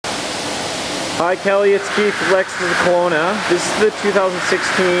Hi Kelly, it's Keith with Lexus Kelowna. This is the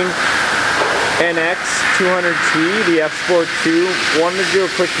 2016 NX 200T, the F-Sport 2. Wanted to do a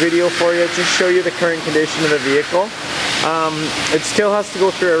quick video for you, just show you the current condition of the vehicle. It still has to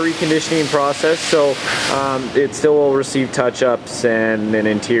go through a reconditioning process, so it still will receive touch-ups and an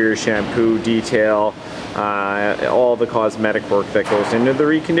interior shampoo, detail, all the cosmetic work that goes into the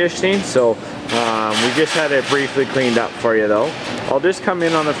reconditioning. So we just had it briefly cleaned up for you though. I'll just come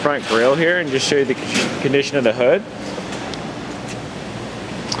in on the front grille here and just show you the condition of the hood.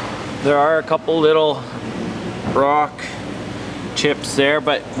 There are a couple little rock chips there,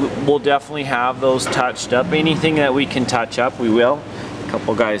 but we'll definitely have those touched up. Anything that we can touch up, we will. A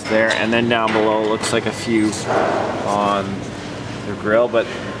couple guys there, and then down below looks like a few on the grill, but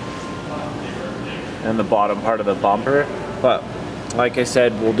and the bottom part of the bumper. But like I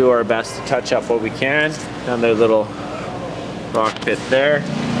said, we'll do our best to touch up what we can. Another little rock pit there.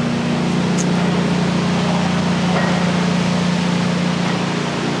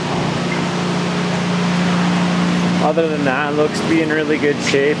 Other than that, it looks to be in really good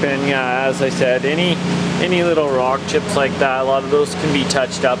shape, and yeah, as I said, any little rock chips like that, a lot of those can be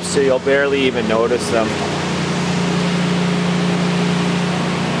touched up, so you'll barely even notice them.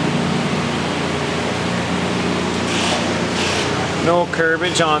 No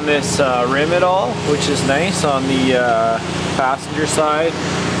curbage on this rim at all, which is nice on the passenger side.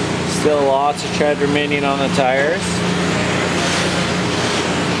 Still lots of tread remaining on the tires.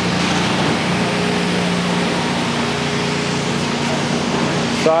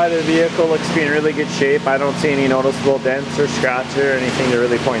 Side of the vehicle looks to be in really good shape. I don't see any noticeable dents or scratches or anything to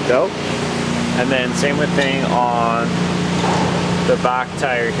really point out. And then same thing on the back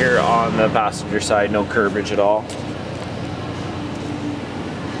tire here on the passenger side, no curbage at all.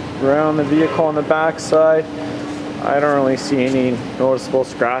 Around the vehicle on the back side, I don't really see any noticeable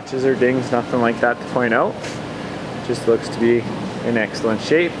scratches or dings, nothing like that to point out. Just looks to be in excellent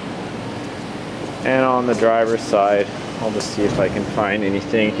shape. And on the driver's side, I'll just see if I can find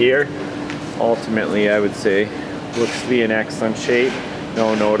anything here. Ultimately, I would say looks to be in excellent shape.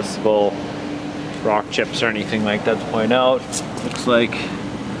 No noticeable rock chips or anything like that to point out. Looks like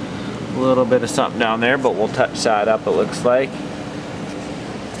a little bit of something down there, but we'll touch that up, it looks like.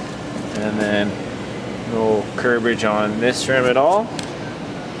 And then no curbage on this rim at all.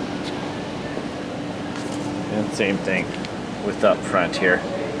 And same thing with up front here.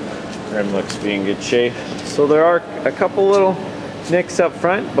 Rim looks to be in good shape. So there are a couple little nicks up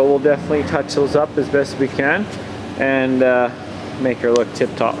front, but we'll definitely touch those up as best we can and make her look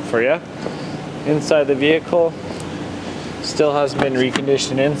tip-top for you. Inside the vehicle still hasn't been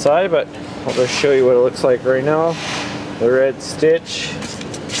reconditioned inside, but I'll just show you what it looks like right now. The red stitch,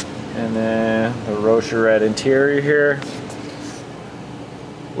 and then the Rocher red interior here.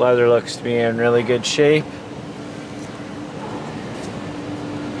 Leather looks to be in really good shape.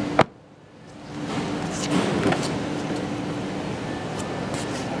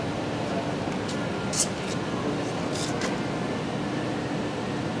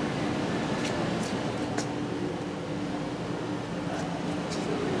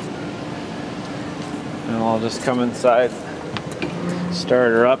 And I'll just come inside,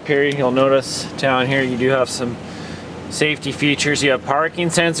 start her up here. You'll notice down here you do have some safety features. You have parking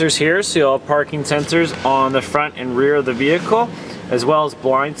sensors here, so you'll have parking sensors on the front and rear of the vehicle, as well as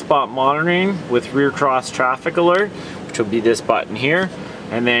blind spot monitoring with rear cross traffic alert, which will be this button here,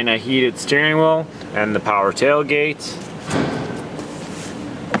 and then a heated steering wheel and the power tailgate.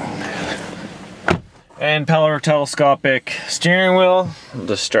 And power telescopic steering wheel. I'll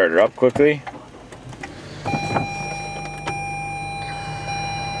just start her up quickly.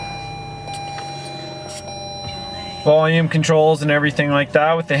 Volume controls and everything like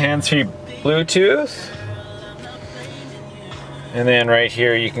that with the hands-free Bluetooth. And then right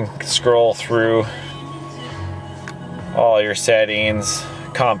here you can scroll through all your settings,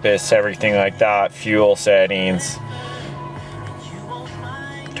 compass, everything like that, fuel settings,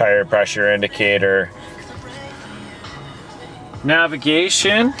 tire pressure indicator,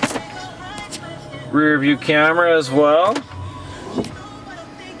 navigation, rear view camera as well.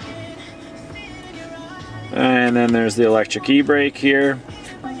 And then there's the electric e-brake here.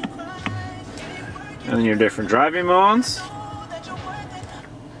 And then your different driving modes.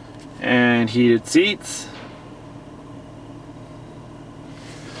 And heated seats.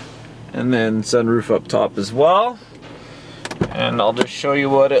 And then sunroof up top as well. And I'll just show you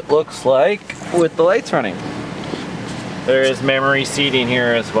what it looks like with the lights running. There is memory seating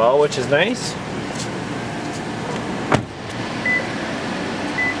here as well, which is nice.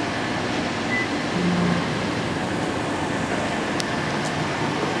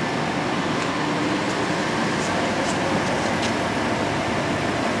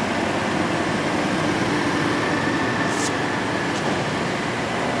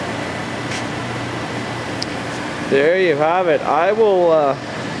 there you have it. I will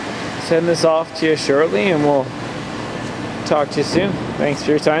send this off to you shortly, and we'll talk to you soon. Thanks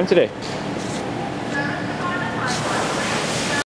for your time today.